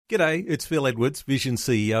G'day, it's Phil Edwards, Vision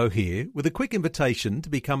CEO here, with a quick invitation to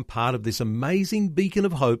become part of this amazing beacon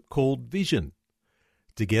of hope called Vision.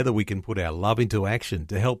 Together we can put our love into action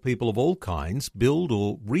to help people of all kinds build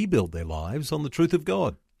or rebuild their lives on the truth of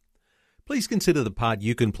God. Please consider the part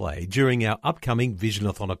you can play during our upcoming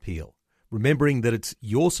Visionathon appeal, remembering that it's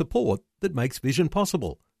your support that makes Vision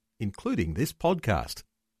possible, including this podcast.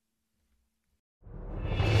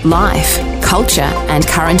 Life, culture and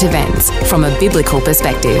current events from a biblical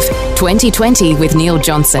perspective. 2020 with Neil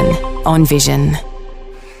Johnson on Vision.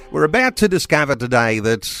 We're about to discover today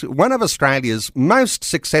that one of Australia's most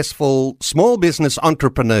successful small business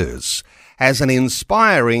entrepreneurs has an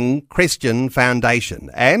inspiring Christian foundation,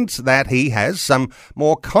 and that he has some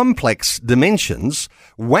more complex dimensions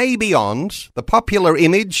way beyond the popular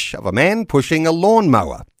image of a man pushing a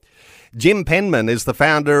lawnmower. Jim Penman is the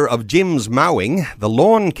founder of Jim's Mowing, the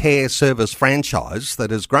lawn care service franchise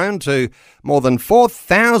that has grown to more than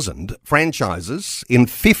 4,000 franchises in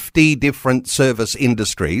 50 different service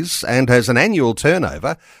industries and has an annual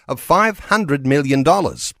turnover of $500 million.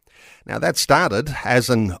 Now, that started as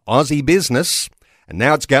an Aussie business, and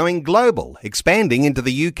now it's going global, expanding into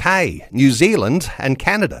the UK, New Zealand and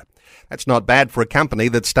Canada. That's not bad for a company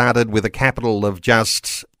that started with a capital of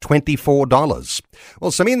just $24.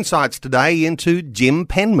 Well, some insights today into Jim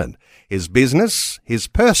Penman, his business, his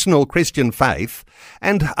personal Christian faith,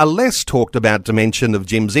 and a less talked about dimension of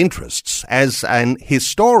Jim's interests as an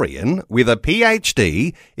historian with a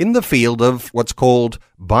PhD in the field of what's called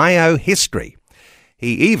biohistory.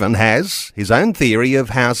 He even has his own theory of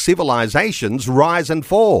how civilizations rise and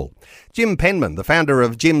fall. Jim Penman, the founder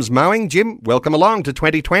of Jim's Mowing. Jim, welcome along to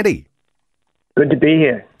 2020. Good to be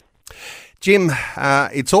here. Jim,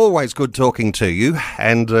 it's always good talking to you,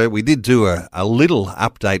 and we did do a little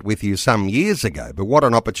update with you some years ago, but what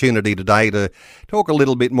an opportunity today to talk a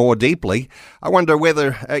little bit more deeply. I wonder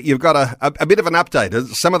whether you've got a bit of an update.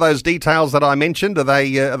 Some of those details that I mentioned, are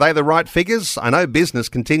they the right figures? I know business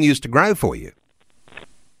continues to grow for you.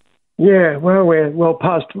 Yeah, well, we're well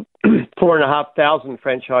past 4,500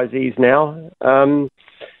 franchisees now.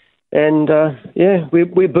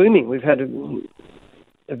 We're booming. We've had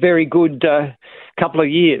a very good couple of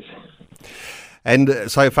years. And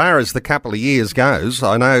so far as the couple of years goes,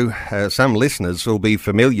 I know some listeners will be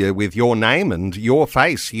familiar with your name and your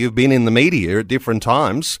face. You've been in the media at different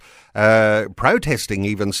times, protesting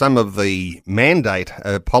even some of the mandate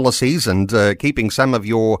policies and keeping some of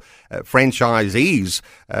your franchisees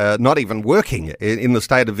not even working in the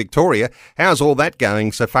state of Victoria. How's all that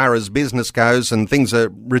going so far as business goes and things are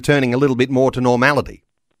returning a little bit more to normality?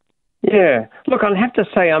 Yeah. Look, I have to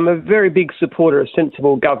say I'm a very big supporter of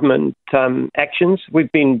sensible government actions.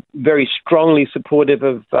 We've been very strongly supportive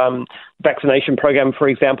of vaccination program, for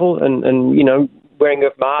example, and you know, wearing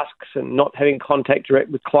of masks and not having contact direct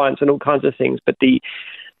with clients and all kinds of things. But the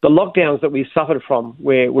lockdowns that we suffered from,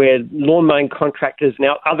 where lawn mowing contractors and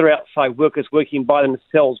other outside workers working by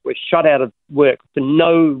themselves were shut out of work for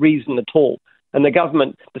no reason at all. And the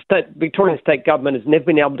government, Victorian state government, has never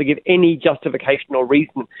been able to give any justification or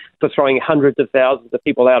reason for throwing hundreds of thousands of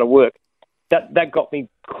people out of work. That got me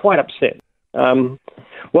quite upset.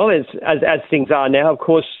 As things are now, of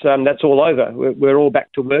course, that's all over. We're all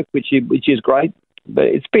back to work, which is great. But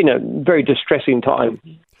it's been a very distressing time.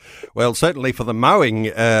 Well, certainly for the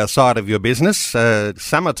mowing side of your business,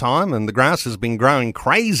 summertime and the grass has been growing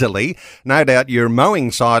crazily. No doubt your mowing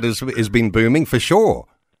side has been booming for sure.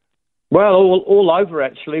 Well, all over,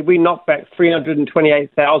 actually. We knocked back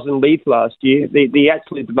 328,000 leads last year. The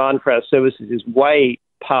actual demand for our services is way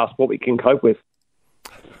past what we can cope with.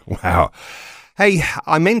 Wow. Hey,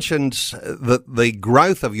 I mentioned that the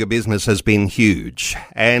growth of your business has been huge.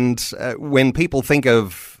 And when people think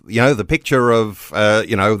of, the picture of,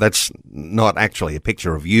 that's not actually a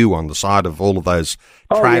picture of you on the side of all of those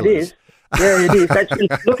trailers. Oh, it is. Yeah, it is. Actually,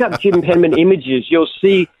 look up Jim Penman images. You'll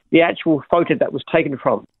see the actual photo that was taken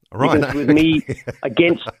from. Right. It was me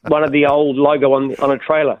against one of the old logo on a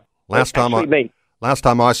trailer. Last time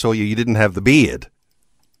I saw you, you didn't have the beard.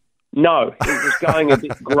 No, it was going a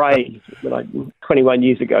bit grey 21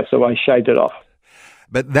 years ago, so I shaved it off.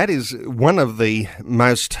 But that is one of the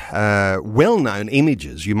most well-known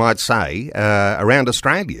images, you might say, around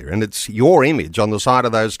Australia. And it's your image on the side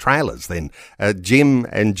of those trailers then, Jim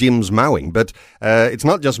and Jim's Mowing. But it's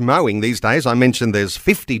not just mowing these days. I mentioned there's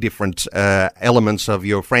 50 different elements of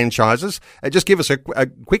your franchises. Just give us a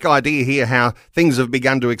quick idea here how things have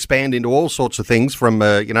begun to expand into all sorts of things from,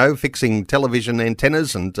 fixing television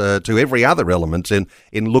antennas and to every other element in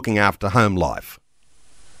looking after home life.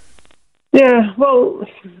 Yeah, well,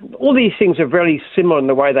 all these things are very similar in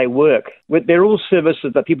the way they work. They're all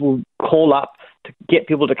services that people call up to get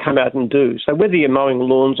people to come out and do. So whether you're mowing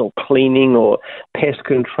lawns or cleaning or pest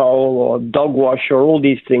control or dog wash or all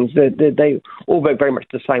these things, they all work very much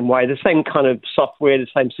the same way. The same kind of software, the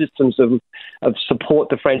same systems of support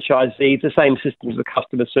to franchisees, the same systems of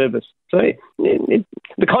customer service. So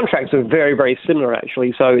the contracts are very, very similar,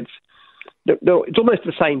 actually. So it's almost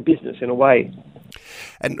the same business in a way.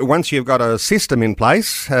 And once you've got a system in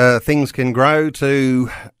place, things can grow to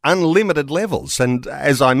unlimited levels. And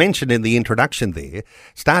as I mentioned in the introduction there,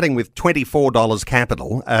 starting with $24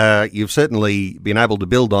 capital, you've certainly been able to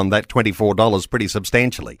build on that $24 pretty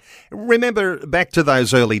substantially. Remember back to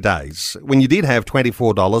those early days when you did have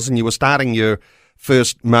 $24 and you were starting your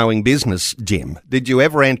first mowing business, Jim. Did you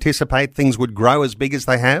ever anticipate things would grow as big as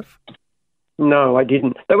they have? No, I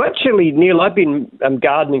didn't. Though actually, Neil, I've been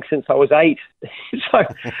gardening since I was 8. So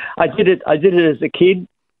I did it as a kid,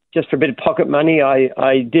 just for a bit of pocket money. I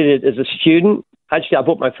did it as a student. Actually, I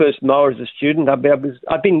bought my first mower as a student. I've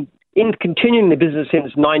been continuing the business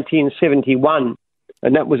since 1971,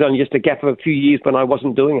 and that was only just a gap of a few years when I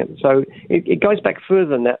wasn't doing it. So it goes back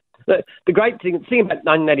further than that. The great thing about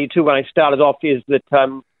 1982 when I started off is that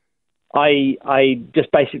I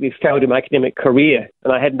just basically failed in my academic career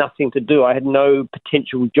and I had nothing to do. I had no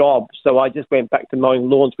potential job. So I just went back to mowing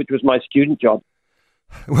lawns, which was my student job.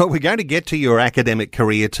 Well, we're going to get to your academic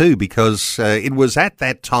career too, because it was at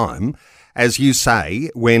that time, as you say,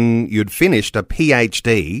 when you'd finished a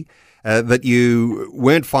PhD, that you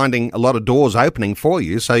weren't finding a lot of doors opening for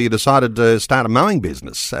you. So you decided to start a mowing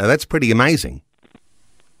business. That's pretty amazing.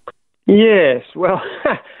 Yes. Well,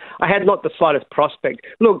 I had not the slightest prospect.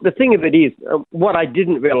 Look, the thing of it is, what I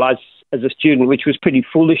didn't realise as a student, which was pretty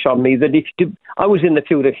foolish on me, that I was in the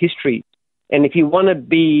field of history, and if you want to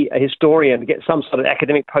be a historian, get some sort of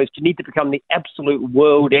academic post, you need to become the absolute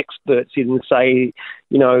world experts in, say,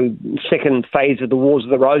 second phase of the Wars of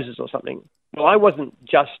the Roses or something. Well, I was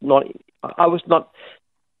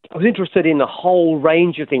interested in a whole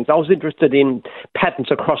range of things. I was interested in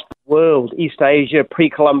patterns across the world, East Asia,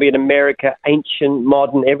 pre-Columbian America, ancient,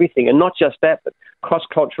 modern, everything. And not just that, but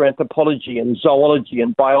cross-cultural anthropology and zoology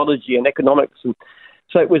and biology and economics. And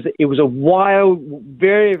so it was a wild,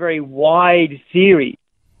 very, very wide theory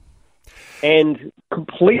and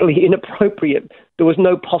completely inappropriate. There was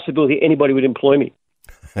no possibility anybody would employ me.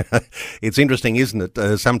 It's interesting, isn't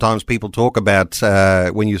it? Sometimes people talk about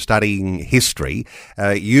when you're studying history,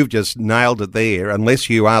 you've just nailed it there. Unless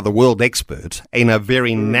you are the world expert in a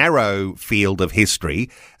very narrow field of history,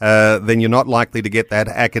 then you're not likely to get that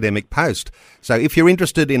academic post. So if you're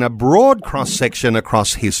interested in a broad cross-section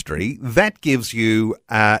across history, that gives you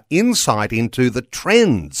insight into the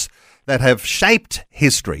trends that have shaped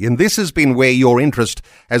history. And this has been where your interest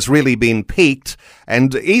has really been piqued.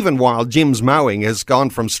 And even while Jim's Mowing has gone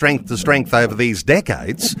from strength to strength over these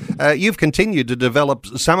decades, you've continued to develop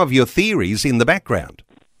some of your theories in the background.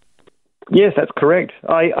 Yes, that's correct.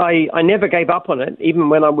 I never gave up on it. Even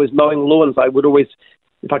when I was mowing lawns, I would always,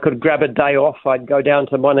 if I could grab a day off, I'd go down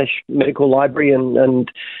to Monash Medical Library and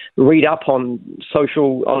read up on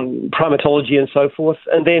primatology and so forth.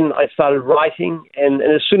 And then I started writing. And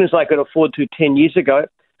as soon as I could afford to 10 years ago,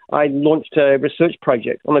 I launched a research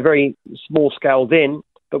project on a very small scale then,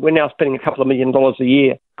 but we're now spending a couple of $1 million a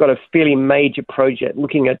year. Got a fairly major project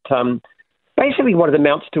looking at basically what it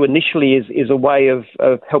amounts to initially is a way of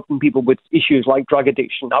helping people with issues like drug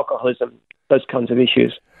addiction, alcoholism, those kinds of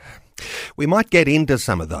issues. We might get into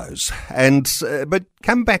some of those, but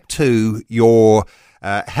come back to your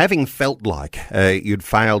having felt like you'd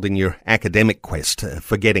failed in your academic quest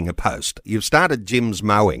for getting a post. You've started Jim's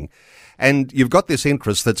Mowing, and you've got this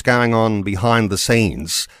interest that's going on behind the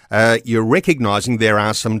scenes. You're recognising there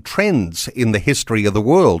are some trends in the history of the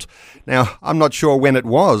world. Now, I'm not sure when it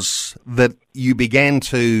was that you began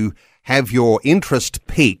to have your interest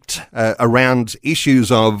piqued around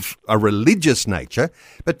issues of a religious nature,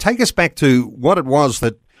 but take us back to what it was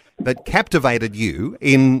that captivated you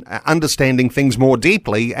in understanding things more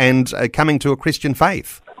deeply and coming to a Christian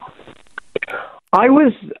faith. I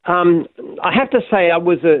have to say, I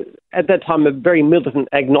was at that time a very militant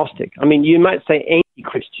agnostic. I mean, you might say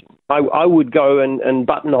anti-Christian. I would go and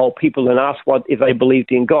buttonhole people and ask if they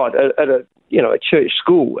believed in God at a church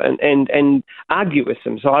school and argue with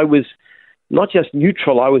them. So I was not just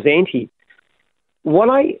neutral, I was anti.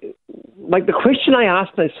 The question I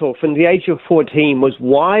asked myself from the age of 14 was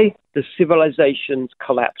why the civilizations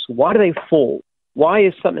collapse? Why do they fall? Why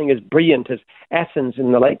is something as brilliant as Athens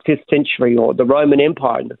in the late 5th century or the Roman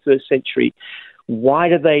Empire in the 1st century, why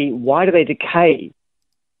do they decay?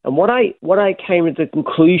 And what I came to the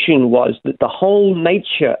conclusion was that the whole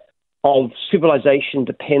nature of civilization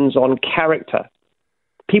depends on character.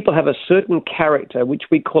 people have a certain character, which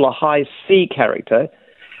we call a high C character,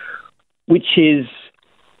 which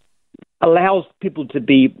allows people to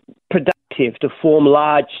be productive, to form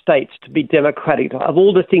large states, to be democratic, of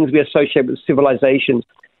all the things we associate with civilizations.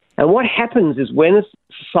 And what happens is when a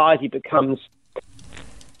society becomes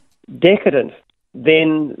decadent,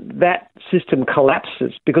 then that system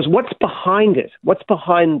collapses, because what's behind it, what's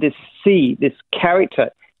behind this C, this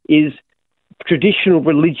character, is traditional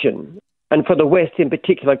religion, and for the West in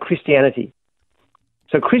particular, Christianity.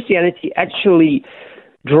 So Christianity actually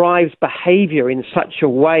drives behavior in such a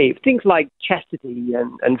way, things like chastity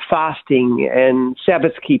and fasting and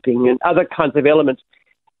Sabbath keeping and other kinds of elements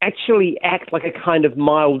actually act like a kind of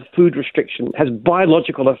mild food restriction, has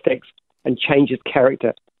biological effects and changes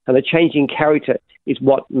character. And the changing character is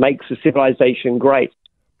what makes a civilization great.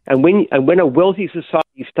 And when a wealthy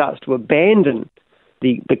society starts to abandon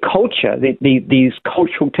the culture, these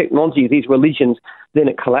cultural technologies, these religions, then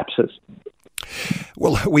it collapses.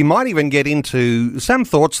 Well, we might even get into some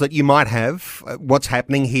thoughts that you might have what's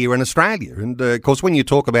happening here in Australia. And, of course, when you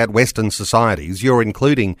talk about Western societies, you're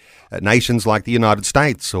including nations like the United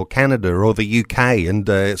States or Canada or the UK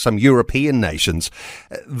and some European nations.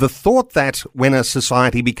 The thought that when a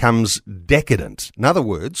society becomes decadent, in other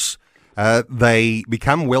words, they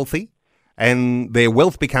become wealthy, and their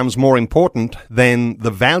wealth becomes more important than the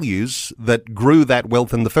values that grew that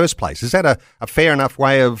wealth in the first place. Is that a fair enough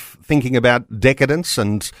way of thinking about decadence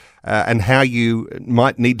and how you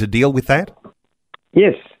might need to deal with that?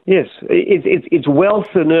 Yes. It's wealth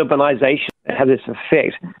and urbanisation that have this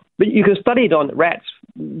effect. But you can study it on rats.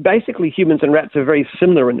 Basically, humans and rats are very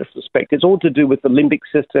similar in this respect. It's all to do with the limbic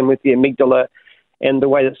system, with the amygdala, and the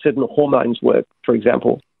way that certain hormones work, for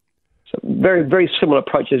example. So very, very similar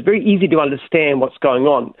approaches. Very easy to understand what's going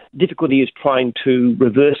on. Difficulty is trying to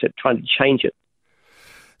reverse it, trying to change it.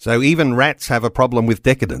 So even rats have a problem with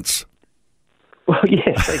decadence. Well,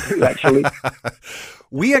 yes, they do, actually.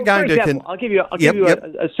 We are going to... I'll give you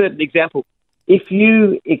a certain example. If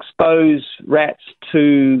you expose rats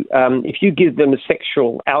to... if you give them a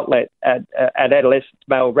sexual outlet at adolescent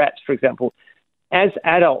male rats, for example, as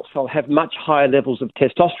adults, they'll have much higher levels of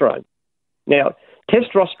testosterone. Now,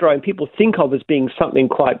 testosterone people think of as being something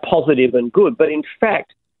quite positive and good, but in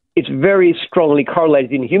fact, it's very strongly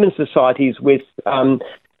correlated in human societies with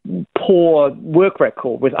poor work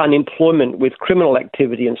record, with unemployment, with criminal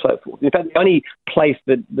activity and so forth. In fact, the only place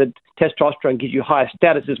that testosterone gives you higher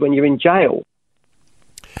status is when you're in jail.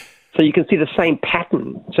 So you can see the same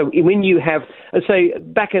pattern. So when you have, say,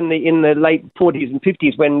 back in the late 40s and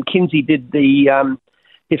 50s, when Kinsey did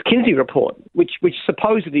his Kinsey report, which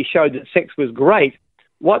supposedly showed that sex was great,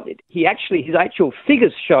 his actual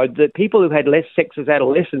figures showed that people who had less sex as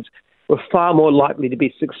adolescents were far more likely to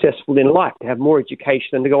be successful in life, to have more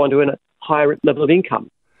education and to go on to a higher level of income.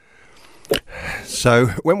 So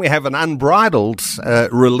when we have an unbridled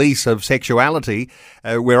release of sexuality,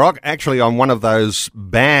 we're actually on one of those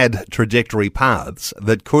bad trajectory paths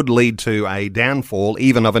that could lead to a downfall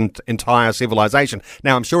even of an entire civilization.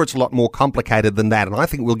 Now, I'm sure it's a lot more complicated than that, and I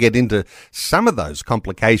think we'll get into some of those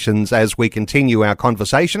complications as we continue our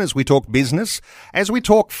conversation, as we talk business, as we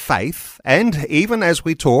talk faith, and even as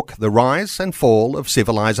we talk the rise and fall of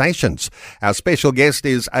civilizations. Our special guest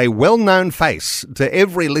is a well-known face to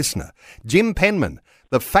every listener, Jim Penman,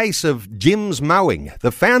 the face of Jim's Mowing,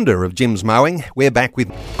 the founder of Jim's Mowing. We're back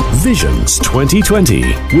with Visions 2020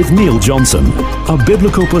 with Neil Johnson, a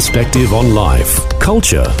biblical perspective on life,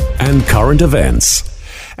 culture and current events.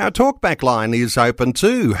 Our talkback line is open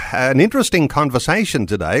too. An interesting conversation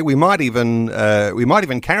today. We might even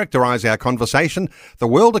characterise our conversation, the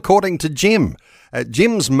world according to Jim.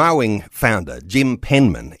 Jim's Mowing founder, Jim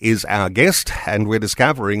Penman, is our guest, and we're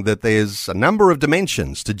discovering that there's a number of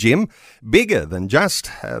dimensions to Jim, bigger than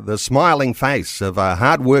just the smiling face of a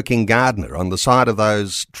hard-working gardener on the side of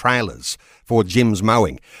those trailers for Jim's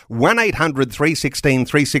Mowing.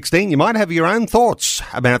 1-800-316-316. You might have your own thoughts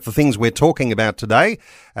about the things we're talking about today.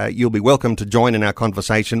 You'll be welcome to join in our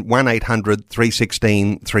conversation.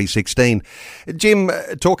 1-800-316-316. Jim,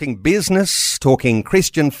 talking business, talking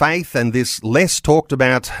Christian faith, and this less talked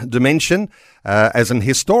about dimension as an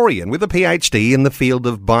historian with a PhD in the field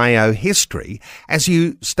of biohistory, as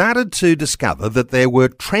you started to discover that there were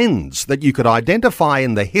trends that you could identify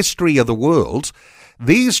in the history of the world.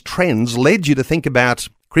 These trends led you to think about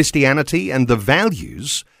Christianity and the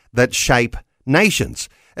values that shape nations.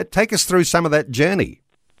 Take us through some of that journey.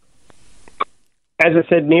 As I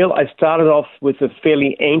said, Neil, I started off with a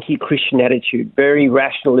fairly anti-Christian attitude, very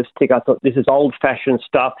rationalistic. I thought this is old-fashioned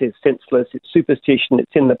stuff, it's senseless, it's superstition,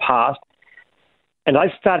 it's in the past. And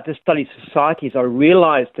I started to study societies. I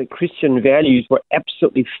realized that Christian values were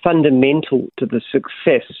absolutely fundamental to the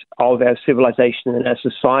success of our civilization and our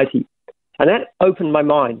society. And that opened my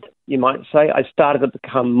mind, you might say. I started to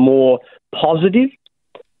become more positive.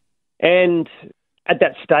 And at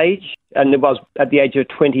that stage, and it was at the age of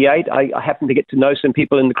 28, I happened to get to know some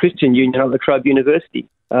people in the Christian Union of La Trobe University.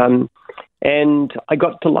 And I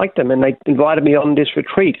got to like them, and they invited me on this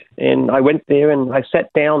retreat. And I went there and I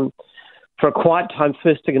sat down for a quiet time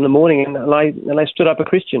first thing in the morning, and I stood up a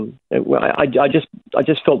Christian. I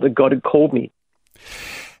just felt that God had called me.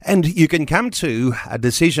 And you can come to a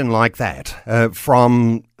decision like that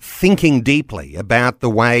from thinking deeply about the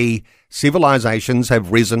way civilizations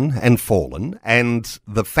have risen and fallen and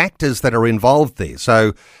the factors that are involved there.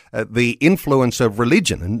 So the influence of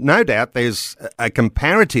religion, and no doubt there's a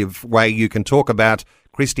comparative way you can talk about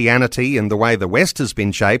Christianity and the way the West has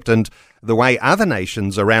been shaped and the way other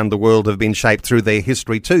nations around the world have been shaped through their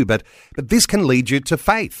history too. But this can lead you to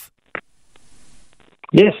faith.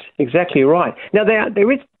 Yes, exactly right. Now,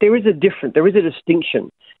 there is a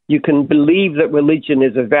distinction. You can believe that religion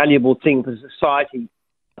is a valuable thing for society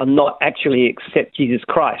and not actually accept Jesus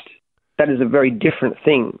Christ. That is a very different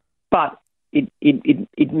thing. But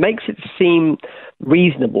it makes it seem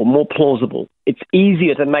reasonable, more plausible. It's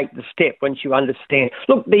easier to make the step once you understand.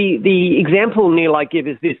 Look, the example, Neil, I give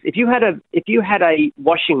is this: if you had a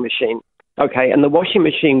washing machine, okay, and the washing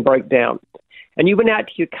machine broke down, and you went out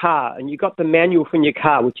to your car and you got the manual from your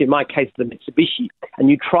car, which in my case is the Mitsubishi, and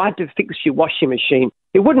you tried to fix your washing machine,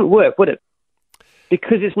 it wouldn't work, would it?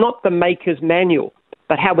 Because it's not the maker's manual.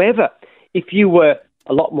 But however, if you were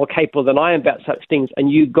a lot more capable than I am about such things,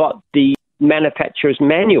 and you got the manufacturer's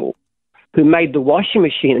manual who made the washing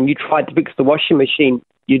machine and you tried to fix the washing machine,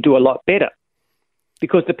 you do a lot better.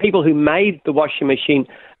 Because the people who made the washing machine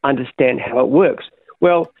understand how it works.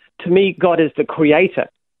 Well, to me, God is the creator,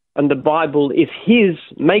 and the Bible is his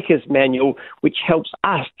maker's manual, which helps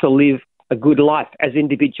us to live a good life as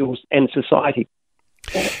individuals and society.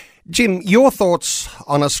 Jim, your thoughts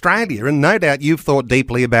on Australia, and no doubt you've thought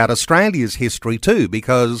deeply about Australia's history too,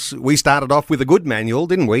 because we started off with a good manual,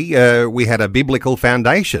 didn't we? We had a biblical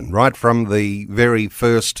foundation right from the very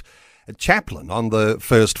first chaplain on the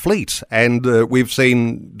First Fleet, and we've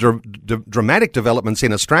seen dramatic developments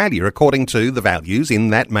in Australia according to the values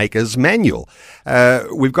in that maker's manual.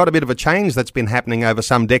 We've got a bit of a change that's been happening over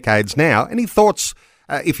some decades now. Any thoughts,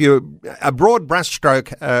 if you're a broad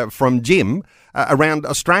brushstroke from Jim, around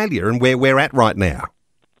Australia and where we're at right now?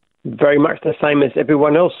 Very much the same as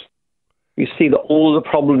everyone else. You see all the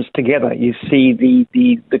problems together. You see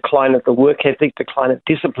the decline of the work ethic, decline of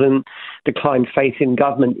discipline, decline faith in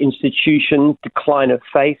government institutions, decline of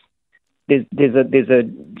faith. There's a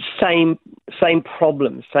same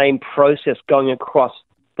problem, same process going across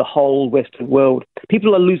the whole Western world.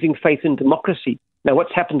 People are losing faith in democracy. Now,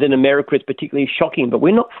 what's happened in America is particularly shocking, but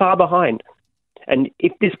we're not far behind. And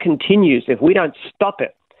if this continues, if we don't stop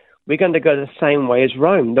it, we're going to go the same way as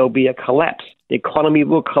Rome. There'll be a collapse. The economy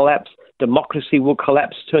will collapse. Democracy will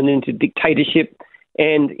collapse, turn into dictatorship.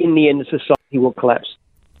 And in the end, the society will collapse.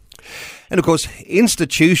 And of course,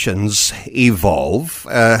 institutions evolve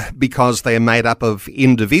because they're made up of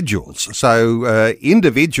individuals. So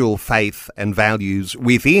individual faith and values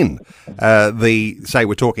within say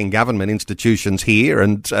we're talking government institutions here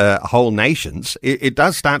and whole nations, it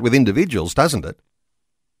does start with individuals, doesn't it?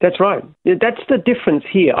 That's right. That's the difference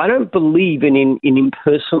here. I don't believe in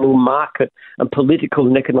impersonal market and political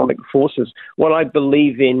and economic forces. What I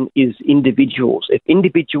believe in is individuals. If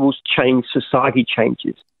individuals change, society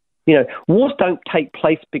changes. You know, wars don't take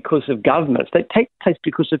place because of governments. They take place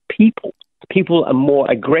because of people. People are more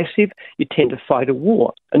aggressive. You tend to fight a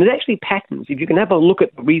war. And there's actually patterns. If you can have a look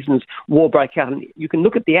at the reasons war break out, and you can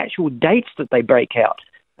look at the actual dates that they break out,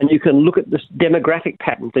 and you can look at the demographic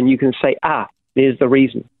patterns, and you can say, there's the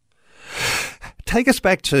reason. Take us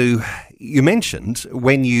back to, you mentioned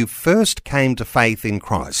when you first came to faith in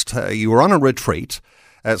Christ, you were on a retreat.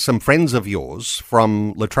 Some friends of yours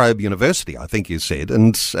from La Trobe University, I think you said,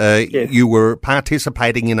 and yes. You were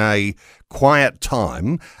participating in a quiet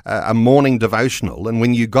time, a morning devotional, and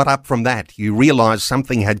when you got up from that, you realised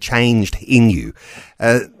something had changed in you.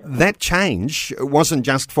 That change wasn't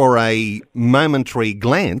just for a momentary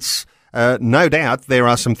glance. No doubt there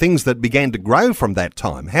are some things that began to grow from that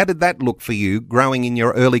time. How did that look for you growing in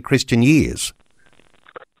your early Christian years?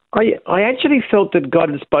 I actually felt that God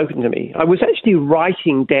had spoken to me. I was actually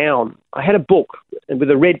writing down. I had a book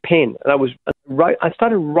with a red pen, and I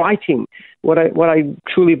started writing what I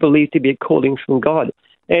truly believed to be a calling from God.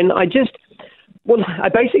 And I just Well, I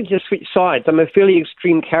basically just switched sides. I'm a fairly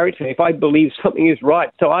extreme character if I believe something is right.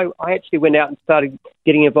 So I actually went out and started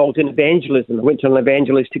getting involved in evangelism. I went to an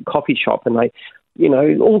evangelistic coffee shop and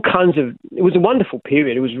all kinds of... It was a wonderful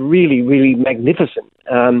period. It was really, really magnificent.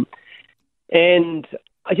 And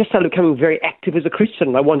I just started becoming very active as a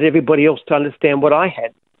Christian. I wanted everybody else to understand what I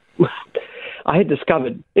had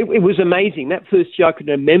discovered. It was amazing. That first year I could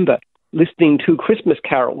remember listening to Christmas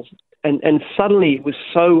carols. And suddenly it was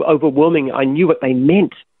so overwhelming, I knew what they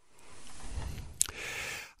meant.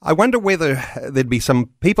 I wonder whether there'd be some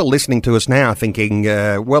people listening to us now thinking,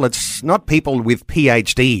 well, it's not people with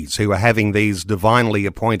PhDs who are having these divinely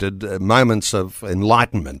appointed moments of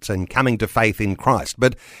enlightenment and coming to faith in Christ,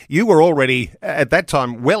 but you were already, at that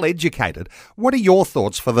time, well educated. What are your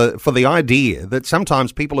thoughts for the idea that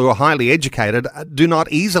sometimes people who are highly educated do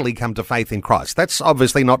not easily come to faith in Christ? That's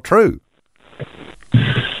obviously not true.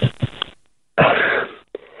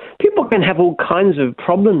 People can have all kinds of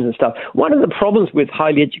problems and stuff. One of the problems with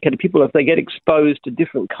highly educated people is they get exposed to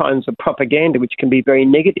different kinds of propaganda, which can be very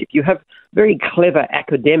negative. You have very clever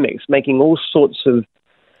academics making all sorts of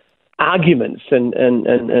arguments and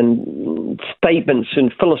statements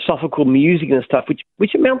and philosophical music and stuff,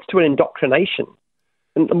 which amounts to an indoctrination.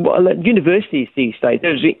 And at universities these days,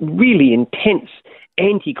 there's really intense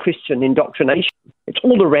anti-Christian indoctrination. It's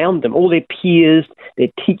all around them, all their peers, their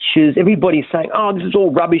teachers, everybody's saying, oh, this is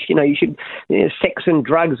all rubbish, you should, sex and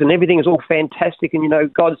drugs and everything is all fantastic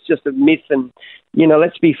and, God's just a myth and,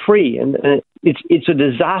 let's be free. And it's a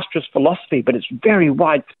disastrous philosophy, but it's very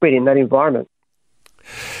widespread in that environment.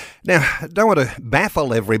 Now, I don't want to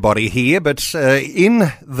baffle everybody here, but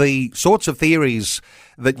in the sorts of theories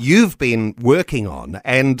that you've been working on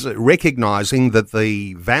and recognising that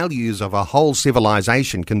the values of a whole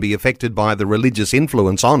civilization can be affected by the religious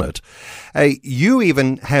influence on it, you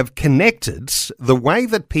even have connected the way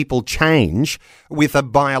that people change with a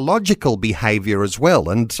biological behaviour as well.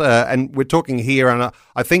 And we're talking here, and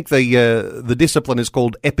I think the discipline is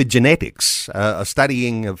called epigenetics, a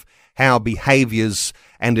studying of how behaviours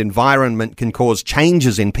and environment can cause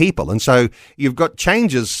changes in people. And so you've got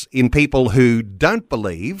changes in people who don't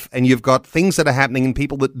believe, and you've got things that are happening in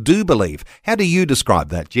people that do believe. How do you describe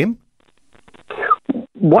that, Jim?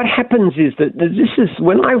 What happens is that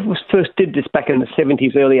when I first did this back in the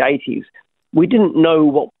 70s, early 80s, I didn't know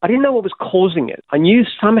what was causing it. I knew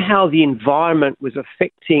somehow the environment was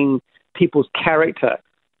affecting people's character,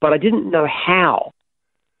 but I didn't know how.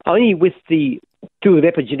 Only with the field of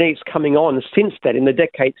epigenetics coming on since that, in the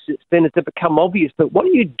decades since then, it's become obvious that what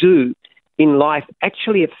you do in life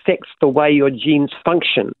actually affects the way your genes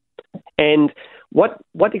function. And what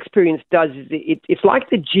experience does is it's like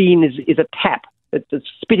the gene is a tap that's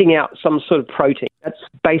spitting out some sort of protein. That's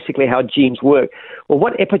basically how genes work. Well,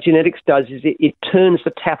 what epigenetics does is it turns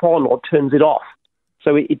the tap on or turns it off.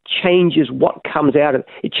 So it changes what comes out of it.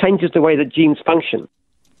 It changes the way that genes function.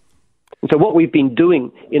 And so what we've been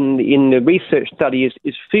doing in the research study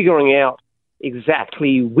is figuring out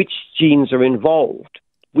exactly which genes are involved,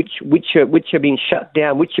 which are being shut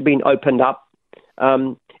down, which are being opened up,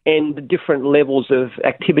 and the different levels of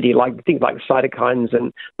activity, like things like cytokines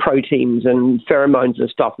and proteins and pheromones and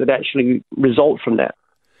stuff that actually result from that.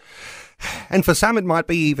 And for some, it might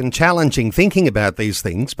be even challenging thinking about these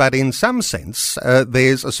things, but in some sense,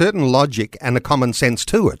 there's a certain logic and a common sense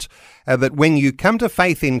to it, that when you come to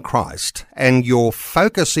faith in Christ and your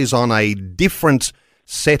focus is on a different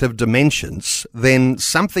set of dimensions, then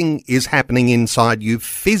something is happening inside you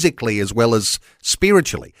physically as well as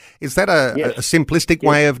spiritually. Is that a simplistic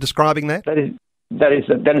way of describing that? That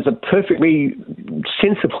is a perfectly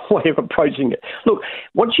sensible way of approaching it. Look,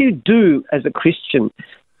 what you do as a Christian,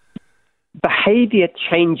 behaviour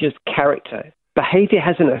changes character. Behaviour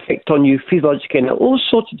has an effect on you physiologically and all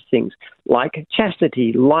sorts of things, like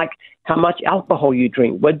chastity, like how much alcohol you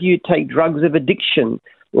drink, whether you take drugs of addiction,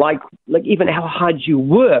 like even how hard you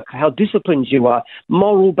work, how disciplined you are.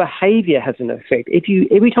 Moral behaviour has an effect.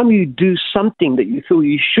 Every time you do something that you feel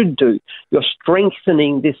you should do, you're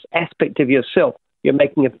strengthening this aspect of yourself. You're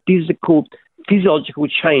making a physiological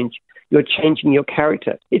change. You're changing your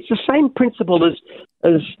character. It's the same principle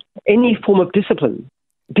as any form of discipline.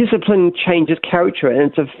 Discipline changes character, and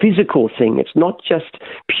it's a physical thing. It's not just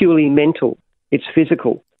purely mental. It's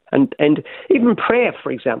physical. And even prayer,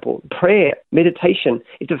 for example, meditation,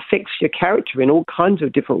 it affects your character in all kinds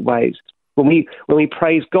of different ways. When we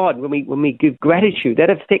praise God, when we give gratitude, that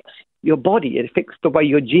affects your body. It affects the way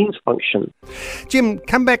your genes function. Jim,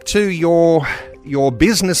 come back to your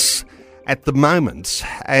business at the moment.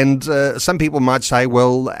 And some people might say,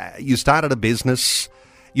 well, you started a business,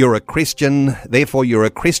 you're a Christian, therefore you're a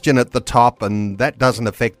Christian at the top, and that doesn't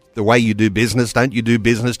affect the way you do business. Don't you do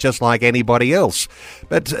business just like anybody else?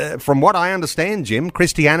 But from what I understand, Jim,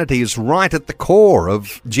 Christianity is right at the core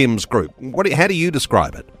of Jim's group. How do you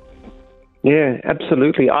describe it? Yeah,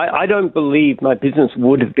 absolutely. I don't believe my business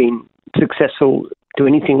would have been successful to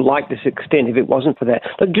anything like this extent if it wasn't for that.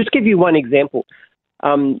 But just give you one example.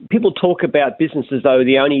 People talk about business as though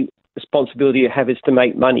the only responsibility you have is to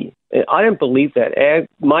make money. I don't believe that.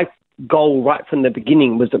 My goal right from the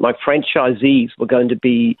beginning was that my franchisees were going to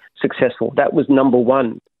be successful. That was number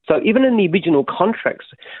one. So even in the original contracts,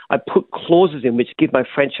 I put clauses in which give my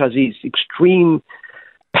franchisees extreme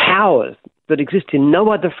powers that exist in no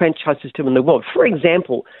other franchise system in the world. For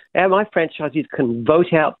example, my franchisees can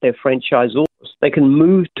vote out their franchisors. They can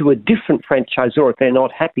move to a different franchisor if they're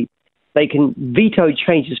not happy. They can veto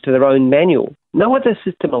changes to their own manual. No other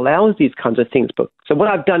system allows these kinds of things. So what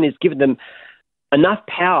I've done is given them enough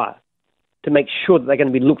power to make sure that they're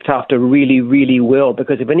going to be looked after really, really well,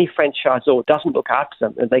 because if any franchisor doesn't look after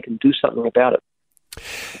them, then they can do something about it.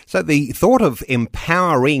 So the thought of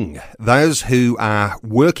empowering those who are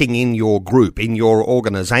working in your group, in your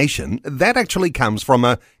organisation, that actually comes from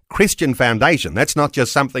a Christian foundation. That's not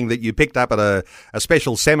just something that you picked up at a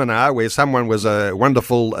special seminar where someone was a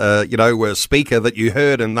wonderful, speaker that you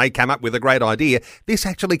heard and they come up with a great idea. This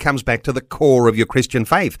actually comes back to the core of your Christian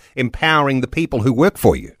faith, empowering the people who work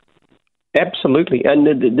for you. Absolutely. And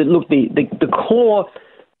the core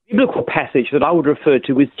biblical passage that I would refer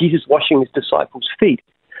to is Jesus washing his disciples' feet,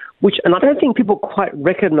 and I don't think people quite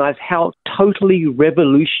recognize how totally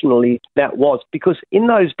revolutionary that was, because in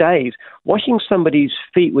those days, washing somebody's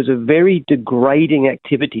feet was a very degrading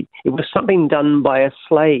activity. It was something done by a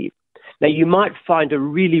slave. Now, you might find a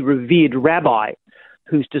really revered rabbi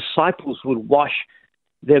whose disciples would wash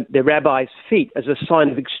their rabbi's feet as a sign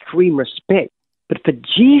of extreme respect. But for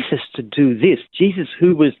Jesus to do this, Jesus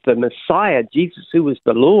who was the Messiah, Jesus who was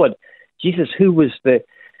the Lord, Jesus who was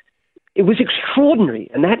it was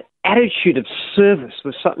extraordinary. And that attitude of service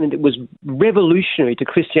was something that was revolutionary to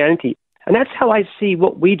Christianity. And that's how I see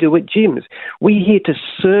what we do at Jim's. We're here to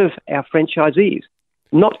serve our franchisees.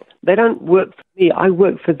 They don't work for me, I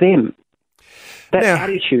work for them. That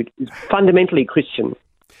attitude is fundamentally Christian.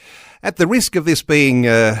 At the risk of this being,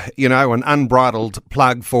 an unbridled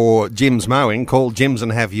plug for Jim's Mowing, call Jim's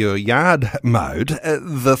and have your yard mowed,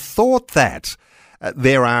 the thought that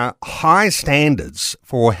there are high standards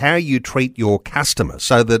for how you treat your customers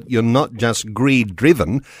so that you're not just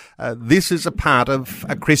greed-driven, this is a part of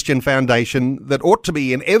a Christian foundation that ought to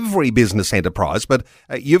be in every business enterprise, but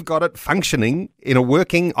you've got it functioning in a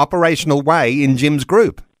working, operational way in Jim's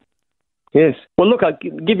group. Yes. Well, look, I'll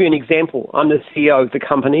give you an example. I'm the CEO of the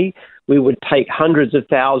company. We would take hundreds of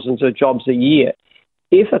thousands of jobs a year.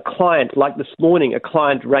 If a client, like this morning, a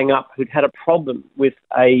client rang up who'd had a problem with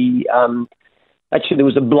there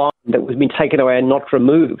was a blind that was being taken away and not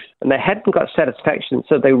removed, and they hadn't got satisfaction,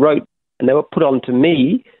 so they wrote and they were put on to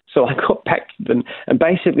me, so I got back to them and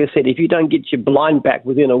basically said, if you don't get your blind back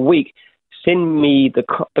within a week, send me the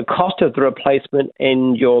cost of the replacement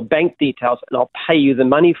and your bank details, and I'll pay you the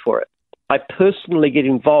money for it. I personally get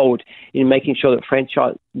involved in making sure that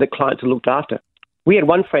the clients are looked after. We had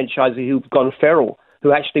one franchisee who'd gone feral,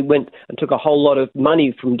 who actually went and took a whole lot of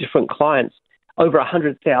money from different clients, over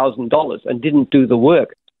 $100,000, and didn't do the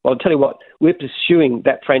work. Well, I'll tell you what, we're pursuing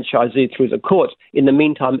that franchisee through the courts. In the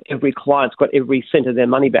meantime, every client's got every cent of their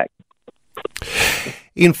money back.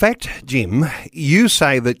 In fact, Jim, you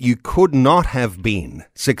say that you could not have been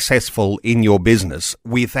successful in your business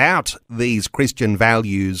without these Christian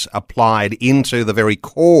values applied into the very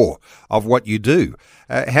core of what you do.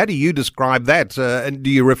 How do you describe that? And do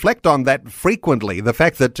you reflect on that frequently? The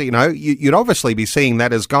fact that, you'd obviously be seeing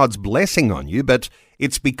that as God's blessing on you, but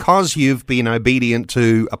it's because you've been obedient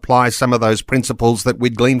to apply some of those principles that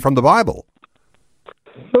we'd gleaned from the Bible.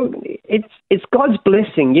 Well, it's God's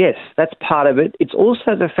blessing, yes, that's part of it. It's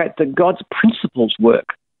also the fact that God's principles work.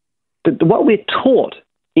 What we're taught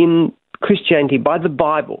in Christianity by the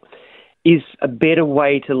Bible is a better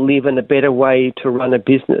way to live and a better way to run a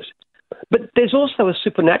business. But there's also a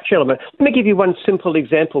supernatural element. Let me give you one simple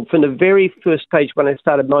example. From the very first stage when I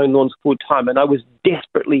started mowing lawns full time, and I was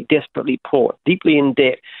desperately, desperately poor, deeply in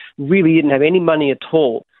debt, really didn't have any money at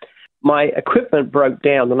all. My equipment broke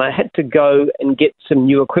down and I had to go and get some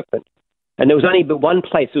new equipment. And there was only but one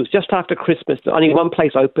place. It was just after Christmas. Only one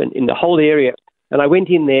place open in the whole area. And I went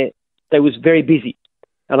in there. They was very busy.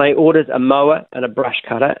 And I ordered a mower and a brush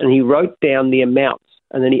cutter. And he wrote down the amounts.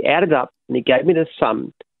 And then he added up and he gave me the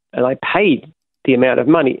sum. And I paid the amount of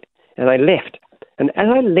money. And I left. And as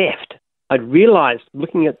I left, I'd realised,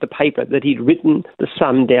 looking at the paper, that he'd written the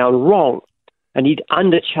sum down wrong, and he'd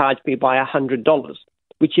undercharged me by $100,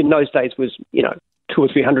 which in those days was, $200 or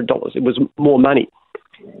 $300. It was more money.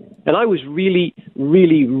 And I was really,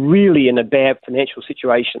 really, really in a bad financial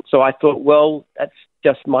situation. So I thought, well, that's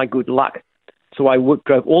just my good luck. So I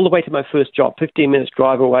drove all the way to my first job, 15 minutes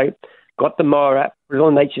drive away, got the mower app, was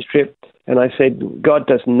on a nature strip, and I said, God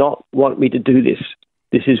does not want me to do this.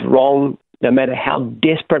 This is wrong, no matter how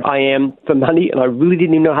desperate I am for money, and I really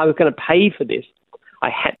didn't even know how I was going to pay for this. I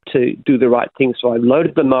had to do the right thing. So I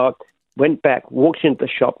loaded the mower, went back, walked into the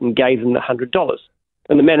shop, and gave them the $100.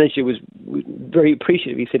 And the manager was very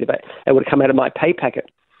appreciative. He said, if it would come out of my pay packet.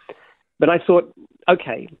 But I thought,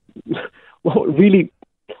 okay, well, really,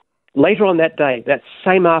 later on that day, that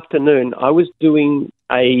same afternoon, I was doing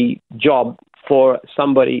a job for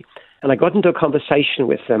somebody, and I got into a conversation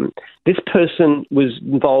with them. This person was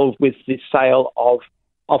involved with the sale of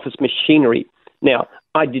office machinery. Now,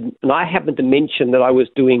 I happened to mention that I was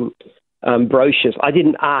doing brochures. I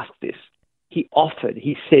didn't ask this. He offered.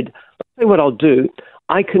 He said, I'll tell you what I'll do.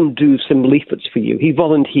 I can do some leaflets for you. He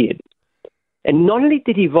volunteered. And not only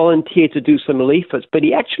did he volunteer to do some leaflets, but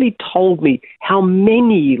he actually told me how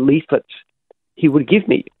many leaflets he would give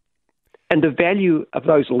me. And the value of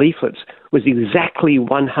those leaflets was exactly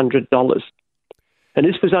 $100. And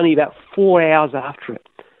this was only about 4 hours after it.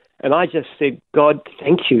 And I just said, God,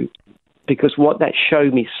 thank you. Because what that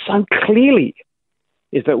showed me so clearly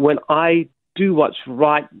is that when I do what's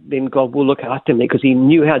right, then God will look after me, because he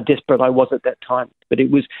knew how desperate I was at that time. But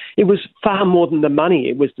it was far more than the money.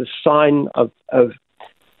 It was the sign of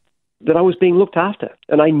that I was being looked after.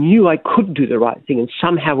 And I knew I could do the right thing, and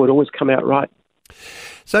somehow it would always come out right.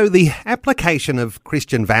 So the application of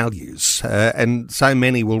Christian values, and so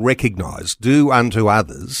many will recognise, do unto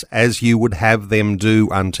others as you would have them do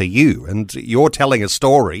unto you. And you're telling a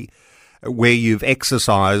story where you've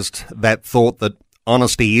exercised that thought that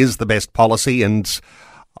honesty is the best policy, and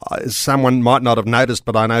someone might not have noticed,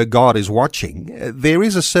 but I know God is watching. There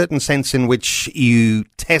is a certain sense in which you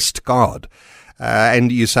test God,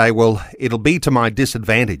 and you say, well, it'll be to my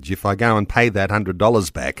disadvantage if I go and pay that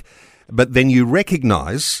 $100 back. But then you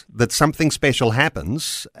recognise that something special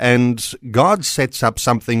happens, and God sets up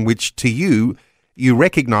something which to you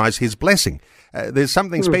recognise his blessing. There's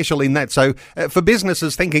something special in that. So for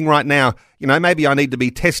businesses thinking right now, maybe I need to be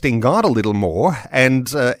testing God a little more and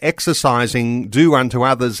exercising do unto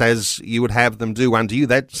others as you would have them do unto you.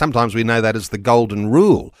 That sometimes we know that as the golden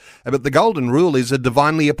rule. But the golden rule is a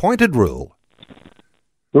divinely appointed rule.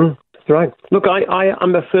 That's right. Look,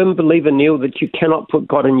 I'm a firm believer, Neil, that you cannot put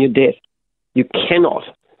God in your debt. You cannot.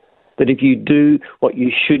 That if you do what you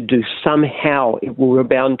should do, somehow it will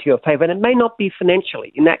rebound to your favour. And it may not be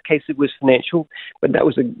financially. In that case, it was financial, but that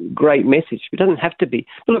was a great message. It doesn't have to be.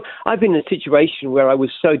 But look, I've been in a situation where I was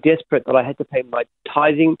so desperate that I had to pay my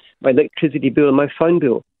tithing, my electricity bill, and my phone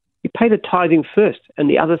bill. You pay the tithing first, and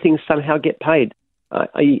the other things somehow get paid.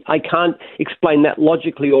 I can't explain that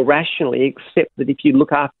logically or rationally, except that if you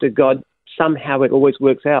look after God, somehow it always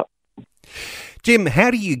works out. Jim, how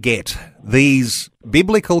do you get these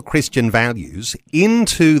biblical Christian values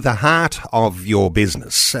into the heart of your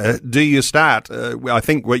business? Do you start, I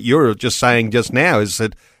think what you're just saying just now is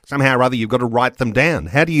that somehow or other you've got to write them down.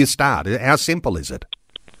 How do you start? How simple is it?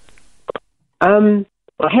 I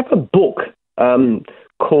have a book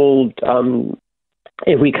called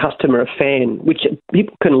Every Customer a Fan, which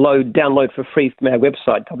people can download for free from our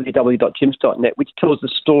website, www.jims.net, which tells the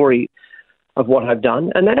story of what I've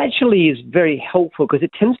done. And that actually is very helpful because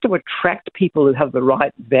it tends to attract people who have the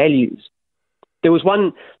right values. There was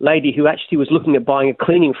one lady who actually was looking at buying a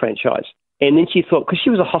cleaning franchise. And then she thought, because she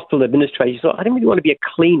was a hospital administrator, she thought, I don't really want to be a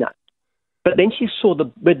cleaner. But then she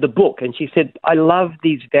read the book and she said, I love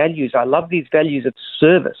these values. I love these values of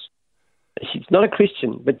service. She's not a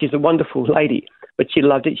Christian, but she's a wonderful lady. But she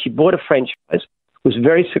loved it. She bought a franchise, was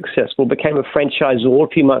very successful, became a franchisor a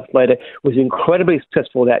few months later, was incredibly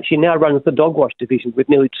successful at that. She now runs the dog wash division with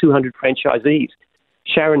nearly 200 franchisees.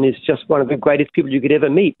 Sharon is just one of the greatest people you could ever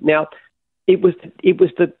meet. Now, it was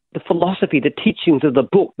the philosophy, the teachings of the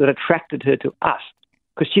book that attracted her to us,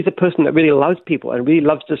 because she's a person that really loves people and really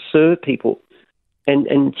loves to serve people.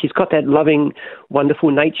 And she's got that loving,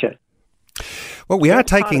 wonderful nature. Well, we're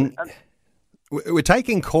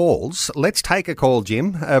taking calls. Let's take a call,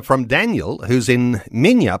 Jim, from Daniel, who's in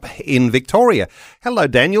Minyup in Victoria. Hello,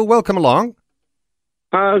 Daniel. Welcome along.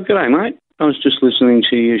 Good day, mate. I was just listening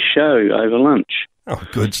to your show over lunch. Oh,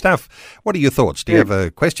 good stuff. What are your thoughts? Do you have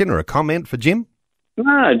a question or a comment for Jim?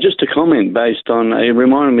 No, just a comment based on, it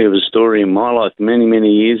reminded me of a story in my life many, many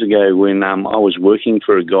years ago when I was working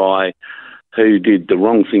for a guy who did the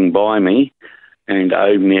wrong thing by me and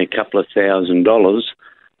owed me a couple of $1,000,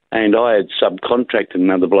 and I had subcontracted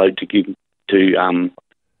another bloke to give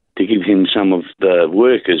him some of the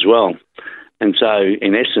work as well. And so,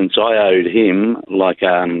 in essence, I owed him like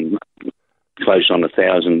close on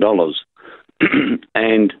 $1,000.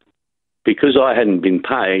 And because I hadn't been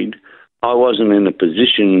paid, I wasn't in a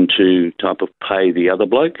position to type of pay the other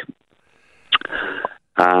bloke,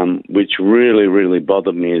 which really, really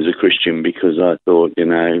bothered me as a Christian, because I thought,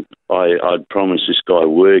 I'd promised this guy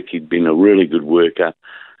work. He'd been a really good worker,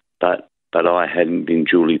 but I hadn't been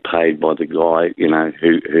duly paid by the guy,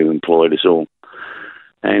 who employed us all.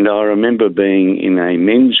 And I remember being in a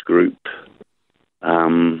men's group.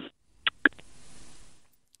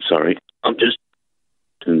 Sorry, I'm just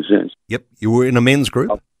doing this. Yep, you were in a men's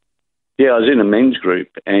group? Yeah, I was in a men's group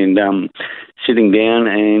and sitting down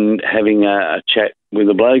and having a chat with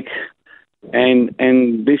a bloke. And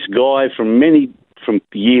this guy from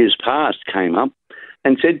years past came up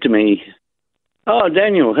and said to me, "Oh,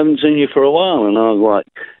 Daniel, haven't seen you for a while." And I was like,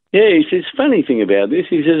 "Yeah." He says, "Funny thing about this,"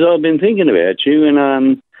 he says, "I've been thinking about you, and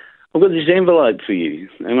I've got this envelope for you."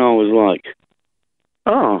 And I was like,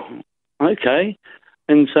 "Oh, okay."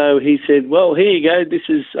 And so he said, "Well, here you go. This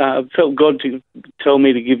is, I felt God to tell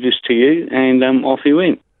me to give this to you," and off he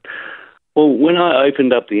went. Well, when I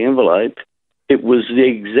opened up the envelope, it was the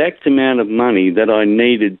exact amount of money that I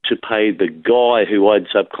needed to pay the guy who I'd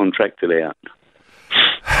subcontracted out.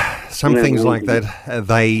 Some things like that,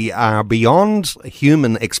 they are beyond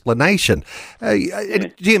human explanation.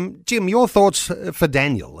 Jim, your thoughts for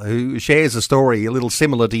Daniel, who shares a story a little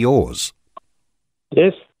similar to yours?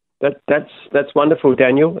 Yes, that's wonderful,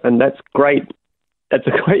 Daniel, and that's great. That's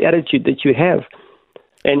a great attitude that you have.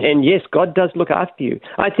 And yes, God does look after you.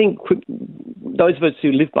 I think those of us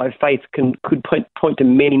who live by faith could point to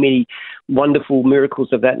many, many wonderful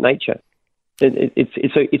miracles of that nature.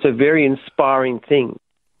 It's a very inspiring thing.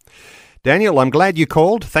 Daniel, I'm glad you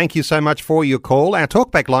called. Thank you so much for your call. Our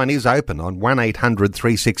talkback line is open on 1800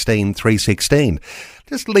 316 316.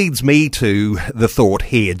 Just leads me to the thought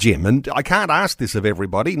here, Jim, and I can't ask this of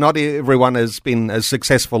everybody. Not everyone has been as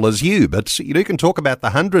successful as you, but you can talk about the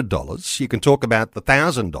 $100, you can talk about the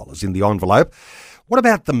 $1,000 in the envelope. What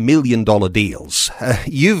about the $1 million deals?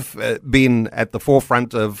 You've been at the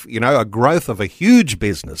forefront of, a growth of a huge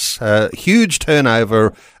business, huge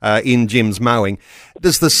turnover in Jim's mowing.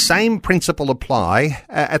 Does the same principle apply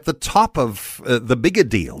at the top of the bigger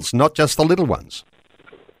deals, not just the little ones?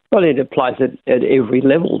 Well, it applies at every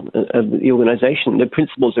level of the organisation. The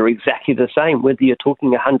principles are exactly the same, whether you're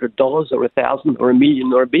talking $100 or $1,000 or $1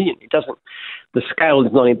 million or $1 billion. It doesn't. The scale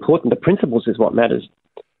is not important. The principles is what matters.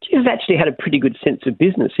 Jesus actually had a pretty good sense of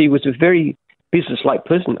business. He was a very business-like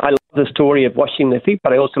person. I love the story of washing their feet,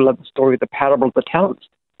 but I also love the story of the parable of the talents,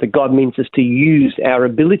 that God means us to use our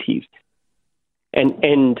abilities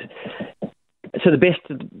and so the best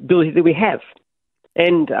ability that we have.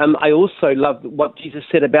 And I also love what Jesus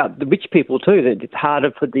said about the rich people too, that it's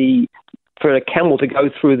harder for a camel to go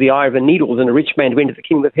through the eye of a needle than a rich man to enter the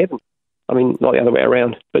kingdom of heaven. I mean, not the other way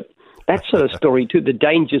around, but that sort of story too, the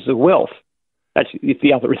dangers of wealth. It's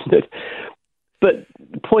the other, isn't it? But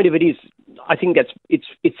the point of it is, I think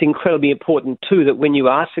it's incredibly important too that when you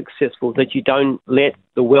are successful, that you don't let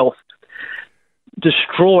the wealth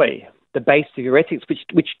destroy the base of your ethics,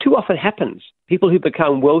 which too often happens. People who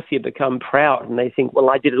become wealthier become proud, and they think, "Well,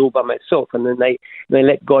 I did it all by myself," and then they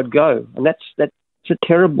let God go, and that's a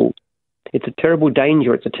terrible. It's a terrible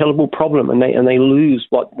danger. It's a terrible problem, and they lose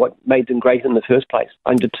what made them great in the first place.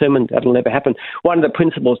 I'm determined that'll never happen. One of the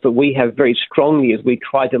principles that we have very strongly is we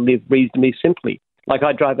try to live reasonably simply. Like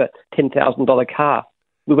I drive a $10,000 car.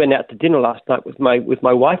 We went out to dinner last night with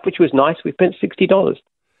my wife, which was nice. We spent $60.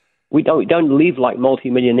 We don't live like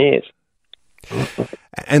multimillionaires.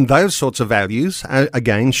 And those sorts of values are,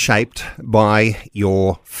 again, shaped by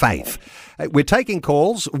your faith. We're taking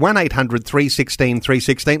calls, 1800 316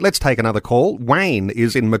 316. Let's take another call. Wayne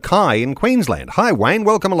is in Mackay in Queensland. Hi, Wayne.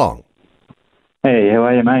 Welcome along. Hey, how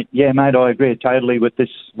are you, mate? Yeah, mate, I agree totally with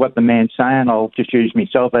what the man's saying. I'll just use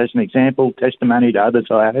myself as an example, testimony to others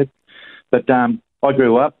I hope. But I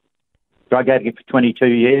grew up, drug addict for 22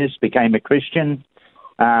 years, became a Christian,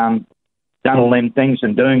 done all them things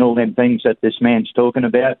and doing all them things that this man's talking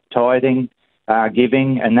about, tithing,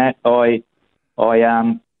 giving, and that.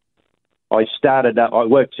 I started, I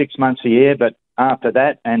worked 6 months a year, but after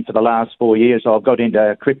that, and for the last 4 years, I've got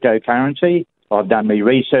into cryptocurrency. I've done my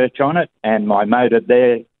research on it, and my motive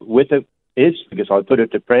there with it is, because I put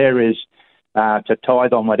it to prayer, is to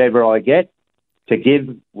tithe on whatever I get, to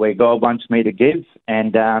give where God wants me to give,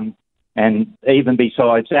 and even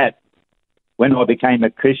besides that, when I became a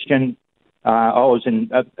Christian, I was in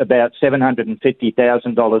about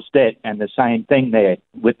 $750,000 debt, and the same thing there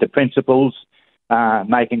with the principles,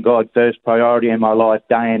 making God first priority in my life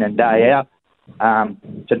day in and day out.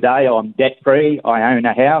 Today I'm debt-free. I own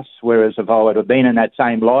a house, whereas if I would have been in that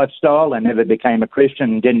same lifestyle and never became a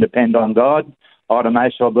Christian and didn't depend on God, I'd have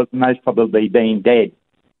most probably been dead.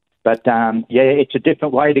 But, it's a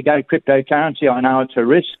different way to go cryptocurrency. I know it's a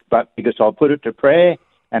risk, but because I put it to prayer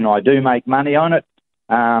and I do make money on it,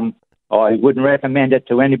 I wouldn't recommend it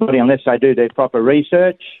to anybody unless they do their proper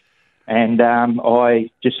research. And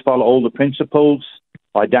I just follow all the principles.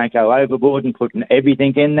 I don't go overboard and putting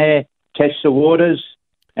everything in there, test the waters,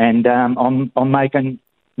 and I'm making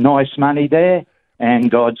nice money there.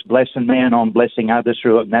 And God's blessing me, and I'm blessing others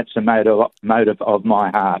through it, and that's the motive of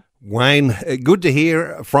my heart. Wayne, good to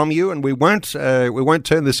hear from you, and we won't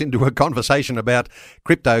turn this into a conversation about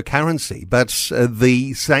cryptocurrency, but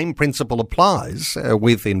the same principle applies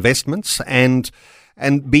with investments and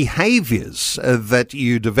behaviours that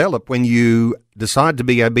you develop when you decide to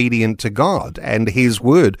be obedient to God and His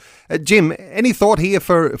Word. Jim, any thought here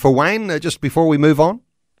for Wayne just before we move on?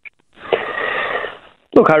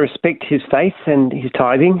 Look, I respect his faith and his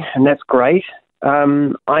tithing, and that's great.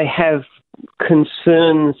 I have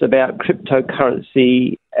concerns about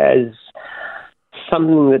cryptocurrency as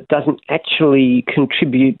something that doesn't actually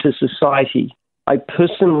contribute to society. I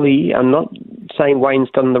personally, I'm not saying Wayne's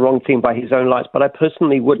done the wrong thing by his own lights, but I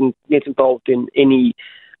personally wouldn't get involved in any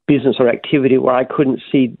business or activity where I couldn't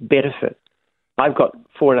see benefit. I've got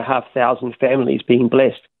 4,500 families being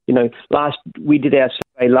blessed. You know, we did our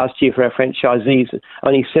survey last year for our franchisees,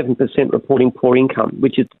 only 7% reporting poor income,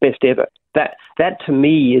 which is the best ever. That to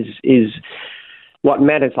me is what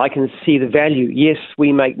matters. I can see the value. Yes,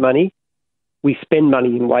 we make money. We spend money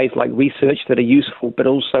in ways like research that are useful, but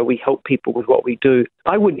also we help people with what we do.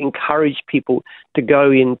 I would encourage people to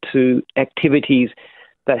go into activities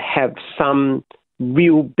that have some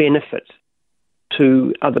real benefit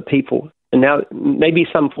to other people. And now, maybe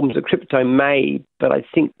some forms of crypto may, but I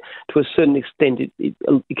think to a certain extent it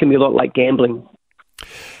can be a lot like gambling.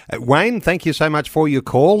 Wayne, thank you so much for your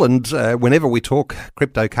call. And whenever we talk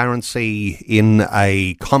cryptocurrency in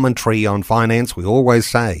a commentary on finance, we always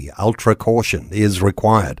say ultra caution is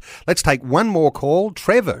required. Let's take one more call.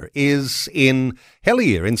 Trevor is in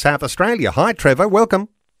Hellier in South Australia. Hi, Trevor. Welcome.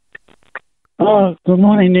 Oh, good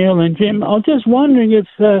morning, Neil and Jim. I was just wondering if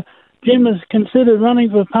Jim has considered running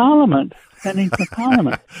for Parliament.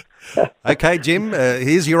 Okay, Jim,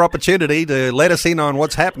 here's your opportunity to let us in on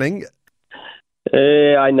what's happening.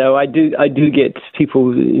 I know. I do get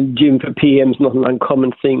people, Jim for PM's not an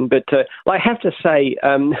uncommon thing, but I have to say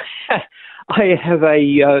I have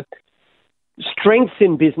a strength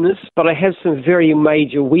in business, but I have some very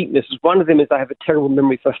major weaknesses. One of them is I have a terrible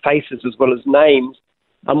memory for faces as well as names.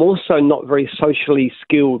 I'm also not very socially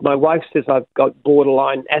skilled. My wife says I've got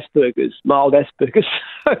borderline Asperger's, mild Asperger's,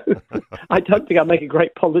 so I don't think I'd make a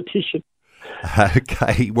great politician.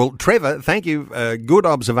 Okay. Well, Trevor, thank you. Good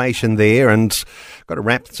observation there, and got to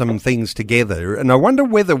wrap some things together. And I wonder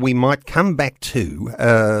whether we might come back to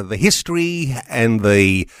the history and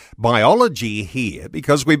the biology here,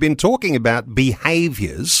 because we've been talking about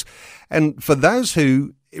behaviours. And for those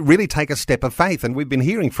who really take a step of faith, and we've been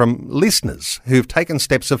hearing from listeners who've taken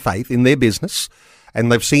steps of faith in their business, and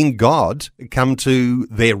they've seen God come to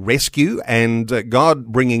their rescue and God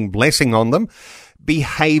bringing blessing on them,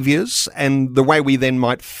 behaviours and the way we then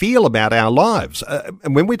might feel about our lives.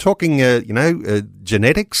 And when we're talking,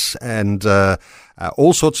 genetics and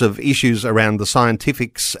all sorts of issues around the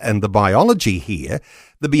scientifics and the biology here,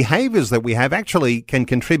 the behaviours that we have actually can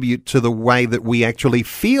contribute to the way that we actually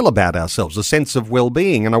feel about ourselves, a sense of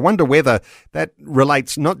well-being. And I wonder whether that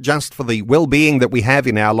relates not just for the well-being that we have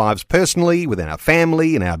in our lives personally, within our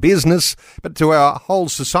family, in our business, but to our whole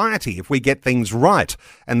society if we get things right,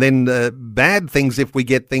 and then bad things if we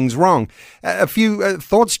get things wrong. A few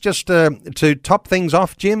thoughts just to top things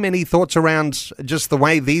off, Jim. Any thoughts around just the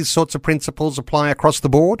way these sorts of principles apply across the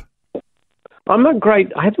board? I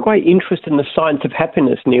have a great interest in the science of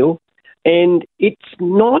happiness, Neil, and it's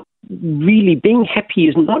not really, being happy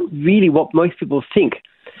is not really what most people think.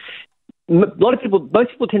 Most people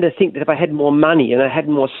tend to think that if I had more money and I had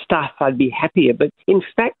more stuff, I'd be happier. But in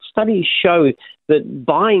fact, studies show that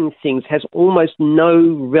buying things has almost no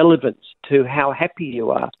relevance to how happy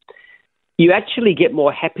you are. You actually get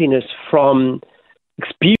more happiness from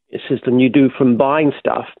experiences than you do from buying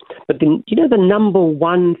stuff. But then, the number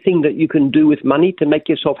one thing that you can do with money to make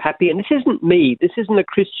yourself happy, and this isn't me, this isn't a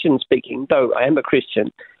Christian speaking, though I am a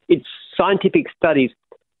Christian, it's scientific studies.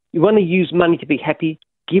 You want to use money to be happy,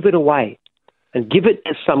 give it away and give it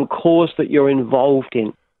to some cause that you're involved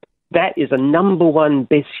in. that is a number one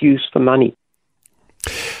best use for money.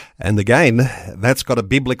 And again, that's got a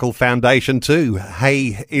biblical foundation too.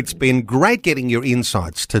 Hey, it's been great getting your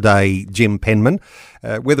insights today, Jim Penman,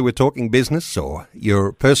 whether we're talking business or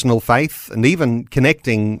your personal faith and even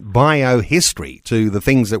connecting biohistory to the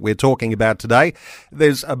things that we're talking about today.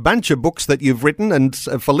 There's a bunch of books that you've written, and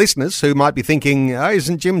for listeners who might be thinking, oh,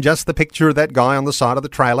 isn't Jim just the picture of that guy on the side of the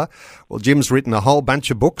trailer? Well, Jim's written a whole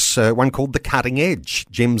bunch of books, one called The Cutting Edge,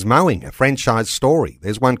 Jim's Mowing, a franchise story.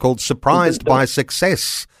 There's one called Surprised by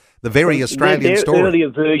Success, the very Australian story. They're earlier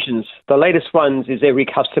versions. The latest ones is Every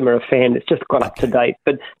Customer a Fan. It's just got up to date.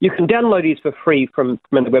 But you can download these for free from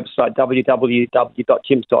the website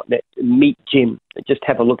www.jims.net. Meet Jim. Just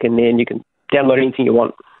have a look in there and you can download anything you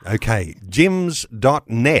want. Okay,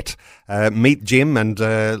 jims.net. Meet Jim, and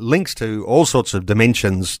links to all sorts of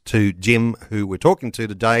dimensions to Jim, who we're talking to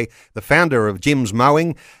today, the founder of Jim's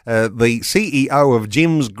Mowing, the CEO of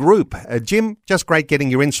Jim's Group. Jim, just great getting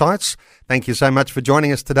your insights. Thank you so much for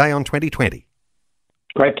joining us today on 2020.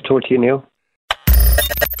 Great to talk to you, Neil.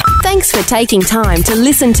 Thanks for taking time to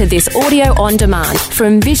listen to this audio on demand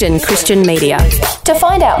from Vision Christian Media. To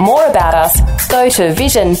find out more about us, go to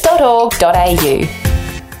vision.org.au.